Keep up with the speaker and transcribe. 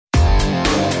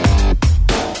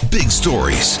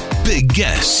stories, big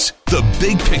guests, the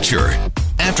big picture.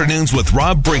 Afternoons with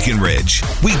Rob Breckenridge.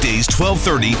 Weekdays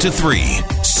 1230 to 3,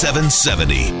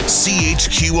 770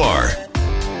 CHQR.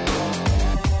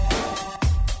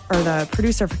 Or the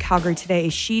producer for Calgary Today,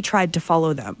 she tried to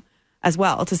follow them as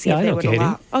well to see if they would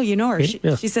allow. Oh, you know her.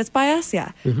 She sits by us,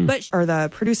 yeah. But or the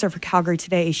producer for Calgary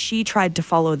Today, she tried to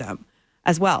follow them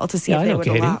as well to see if they would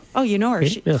allow. Oh, you know her.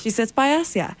 She sits by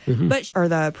us, yeah. But or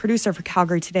the producer for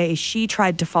Calgary Today, she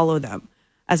tried to follow them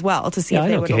as well to see if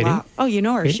they would allow. Oh, you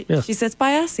know her. She sits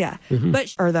by us, yeah.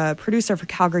 But or the producer for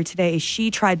Calgary Today,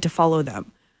 she tried to follow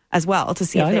them as well to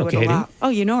see if they would allow. Oh,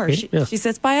 you know her. She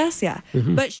sits by us, yeah.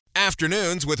 But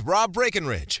Afternoons with Rob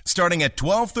Breckenridge, starting at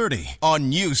 1230 on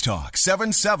News Talk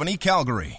 770 Calgary.